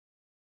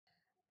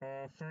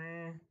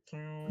Three,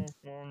 two,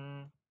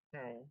 one, go.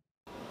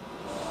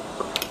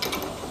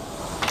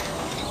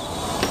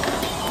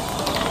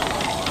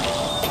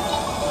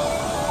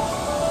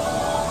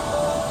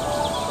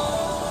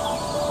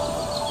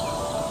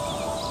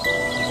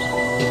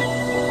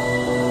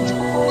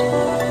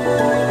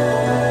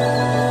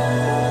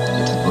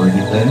 Already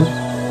there?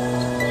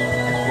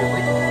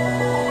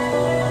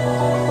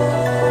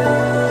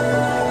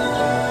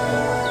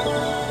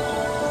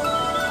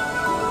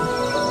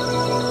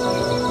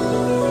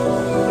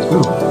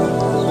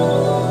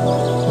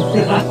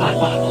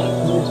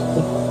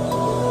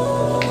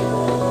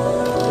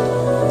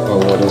 Oh,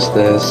 what is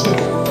this?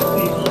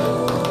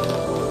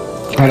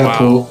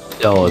 Catapult.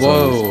 Yo, it's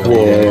Whoa.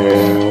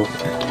 Whoa.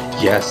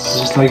 Yes.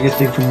 Just like your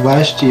thing from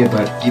last year,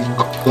 but even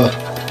cooler.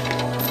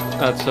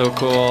 That's so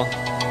cool.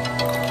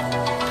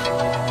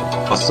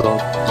 Awesome.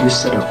 You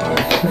set up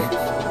right.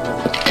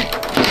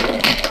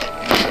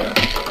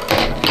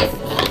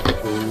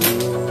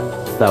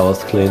 That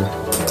was clean.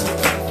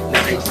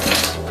 Nice.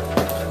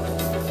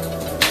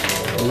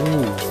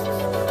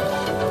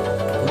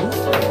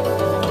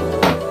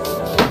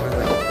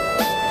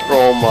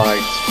 Oh my.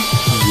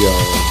 Yo.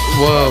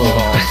 Whoa.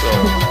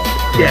 Awesome.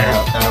 Yeah.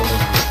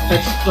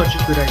 That's such a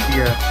good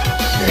idea.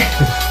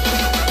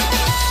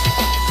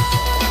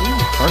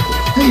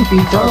 Hey, be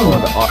Oh,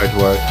 done. the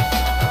artwork.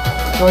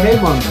 Got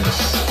him on this.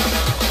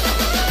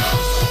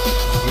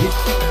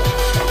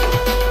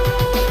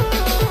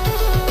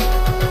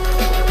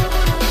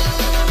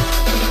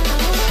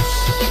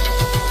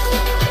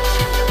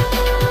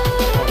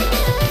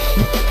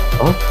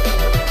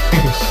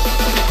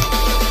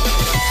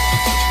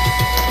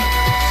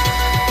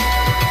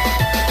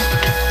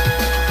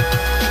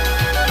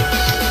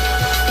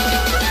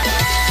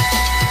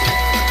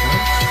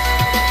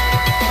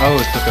 Oh,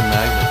 it took a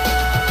magnet.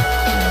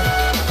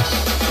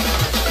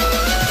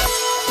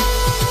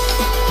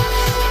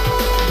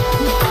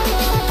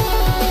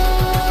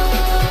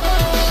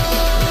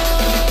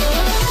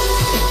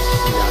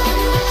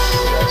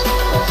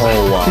 Oh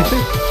wow.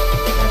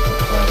 That's a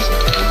classic.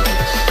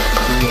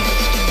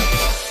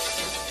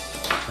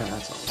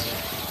 That's awesome.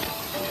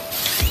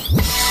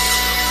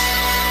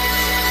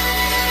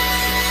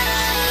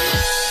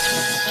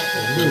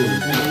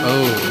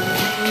 Oh.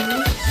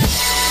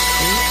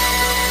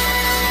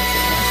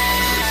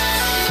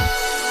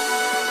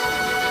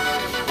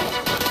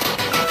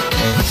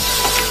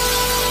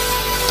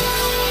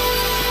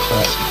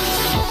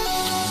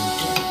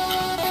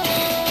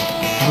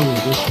 Oh,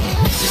 this one.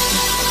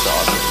 That's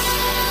awesome.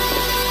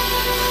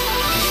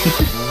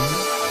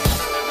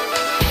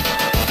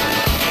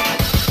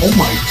 Oh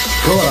my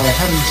god, I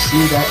haven't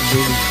seen that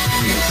many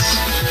years.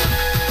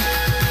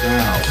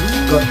 Wow,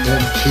 got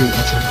them too,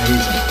 that's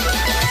amazing.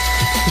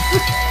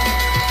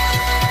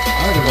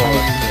 I don't know how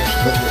you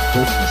let it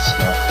go for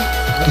stuff.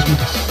 Wait a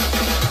minute.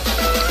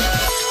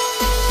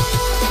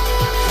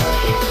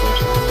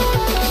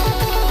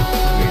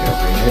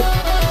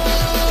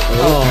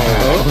 Oh.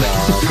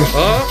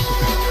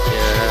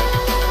 Yeah.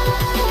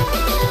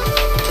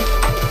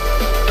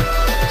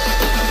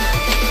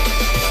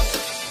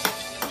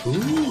 Ooh.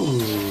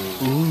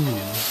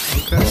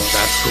 Okay.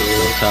 That's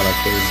cool. Kind of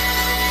clean.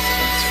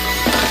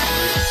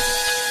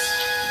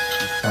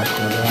 Back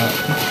on that.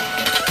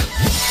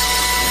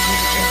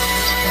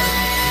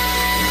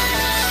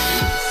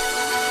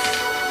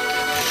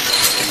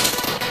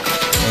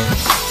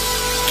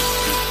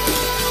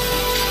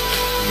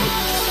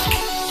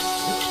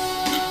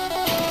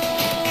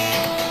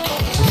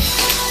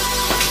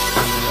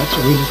 That's a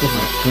really good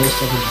my first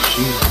ever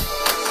machine.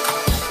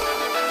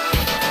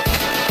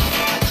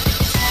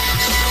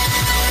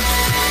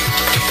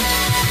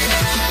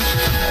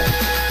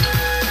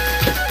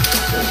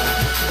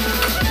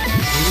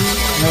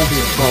 That'll be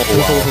a Oh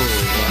wow.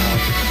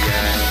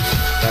 Yeah.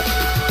 That's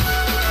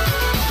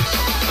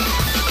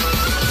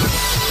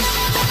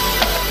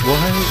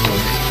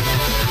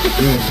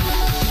good.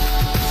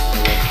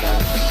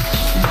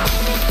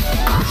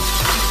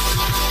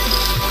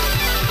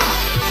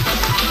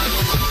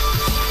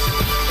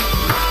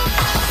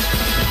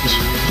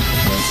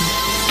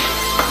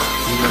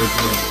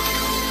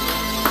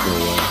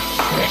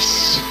 Yes.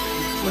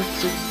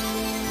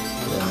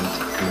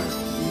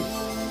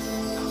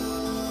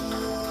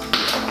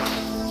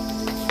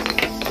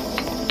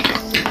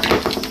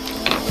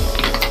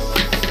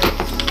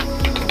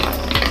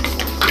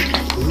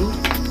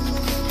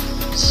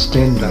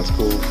 Stand up. That's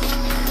cool.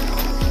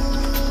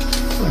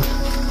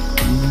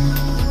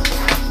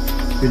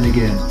 Spin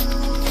again.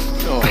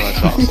 Oh, that's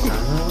awesome.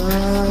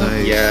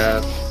 Nice.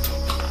 Yeah.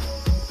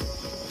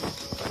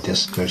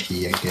 Discody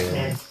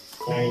again.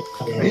 I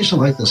used to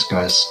like this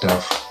guy's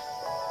stuff.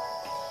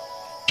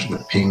 The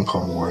ping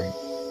pong one.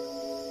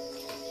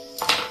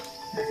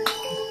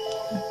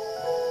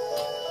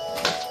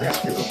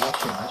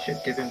 I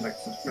should give him like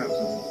some spells.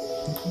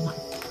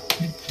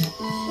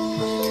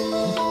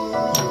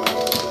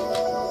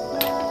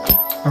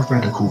 How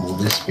radical will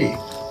this be?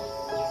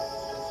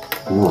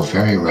 Ooh,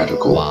 very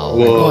radical. Wow.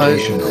 Whoa.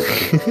 Regulation of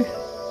it.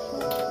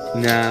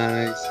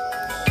 Nice.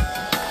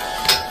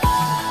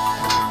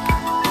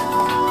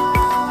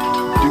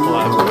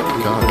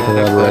 God.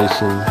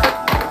 Collaboration.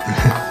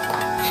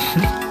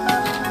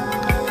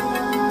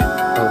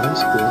 Oh,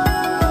 that's cool.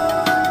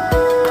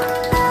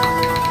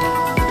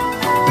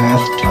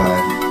 Bath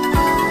time.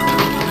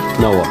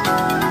 Noah.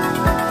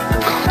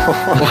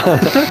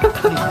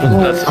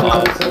 That's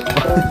awesome.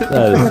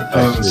 That is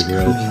That was actually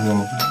great.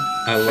 cool.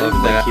 I love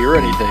that. Hear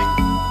anything?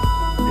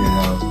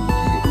 Yeah.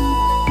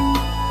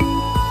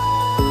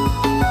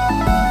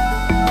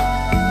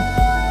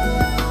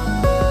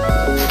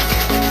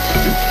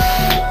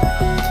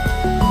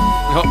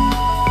 Oh,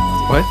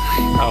 What?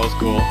 that was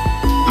cool.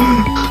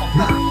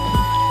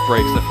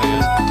 Breaks the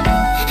fan.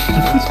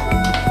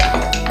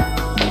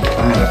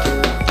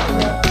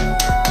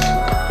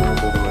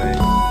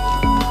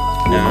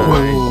 No.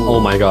 Oh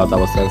my god, that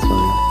was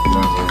satisfying.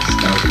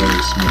 That was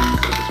very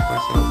smooth.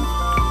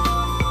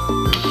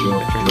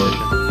 George,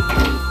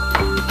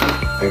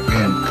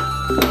 again.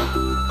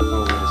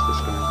 Oh, what is this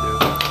gonna do?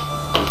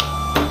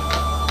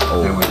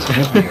 Now it's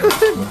heavier.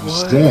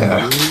 What's there?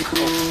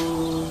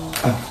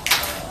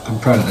 I'm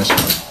proud of this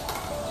one.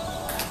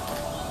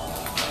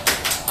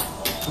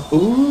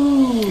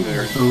 Ooh,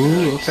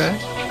 Ooh, okay.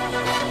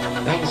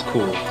 that was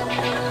cool.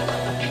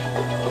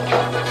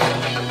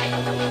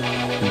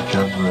 Good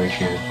job right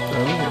here.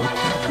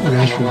 Oh,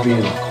 Nice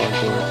reveal. Cardboard.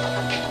 okay.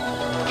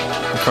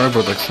 The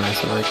cardboard looks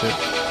nice. I like it.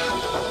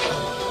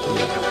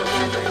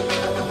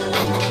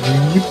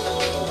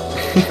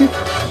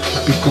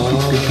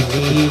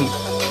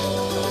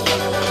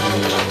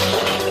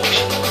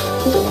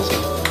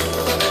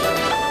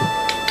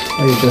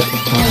 Oh, you're just in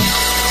time.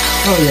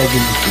 Oh, yeah,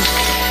 give me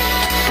this.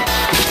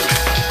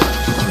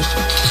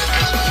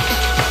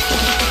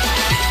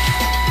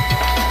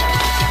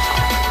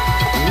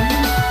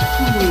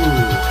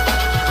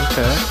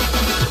 Okay.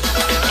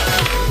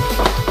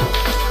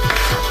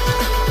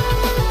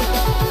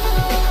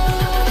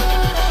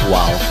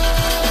 Wow.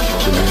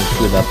 Didn't even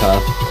see that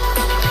path.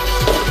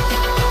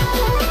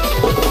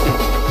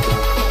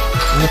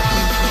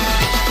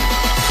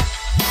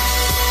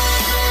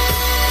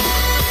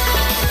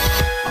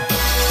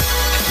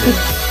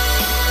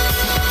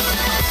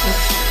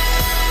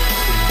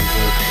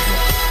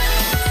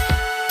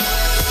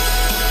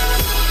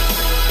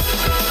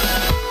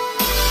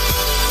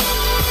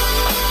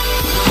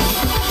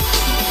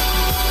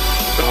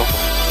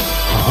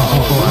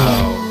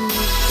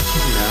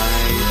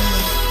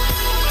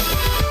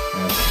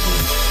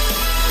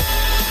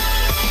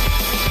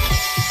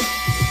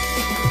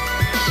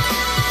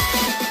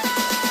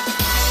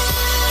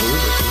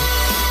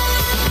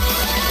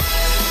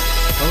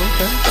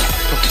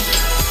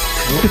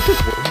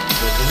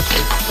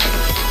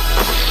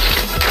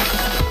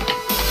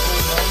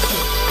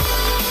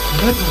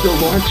 What's the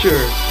launcher?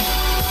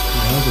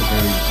 That was a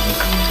very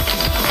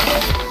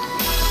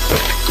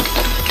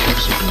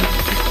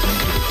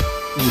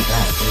Ooh,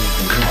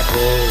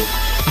 that.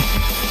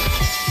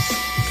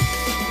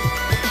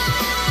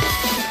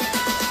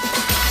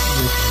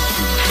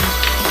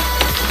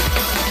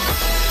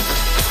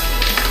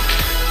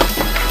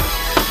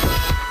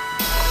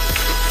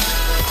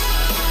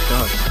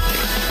 God.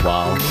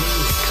 Wow.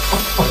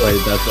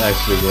 Wait, that's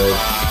actually great.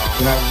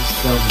 That was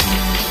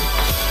amazing.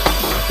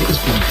 I think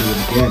it's going to do it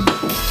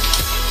again.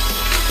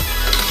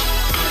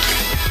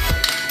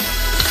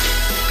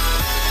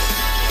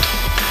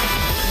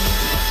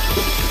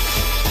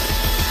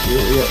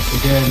 Yeah,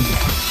 again.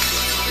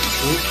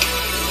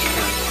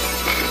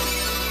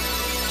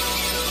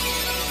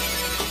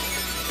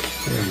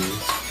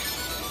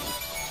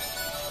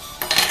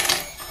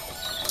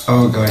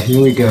 Oh god,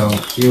 here we go.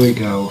 Here we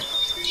go.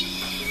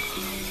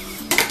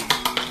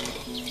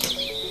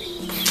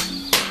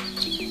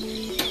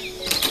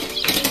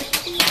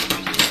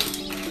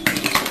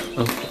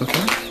 Oh,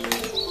 okay.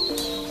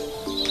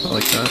 I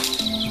like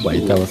that.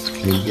 Wait, that was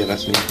clean. Yeah,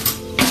 that's me.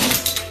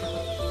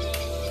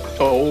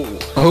 Oh,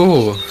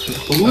 Oh,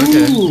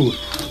 okay. Ooh,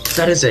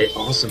 that is a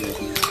awesome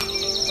idea.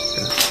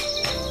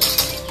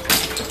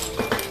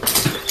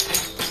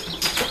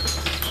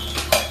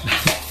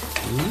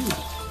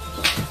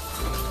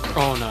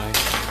 oh,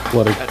 nice.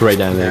 What a great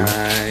ending.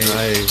 Nice.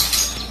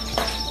 Nice.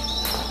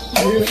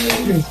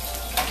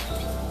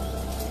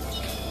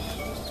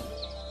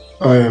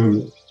 I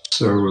am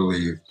so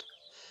relieved.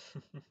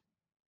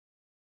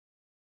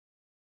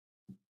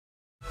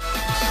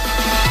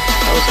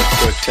 That was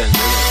a quick 10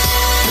 minutes.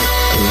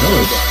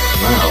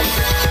 Wow.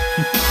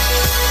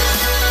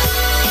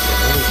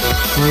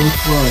 Time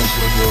flies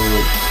when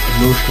you're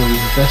emotionally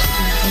invested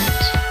in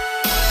things.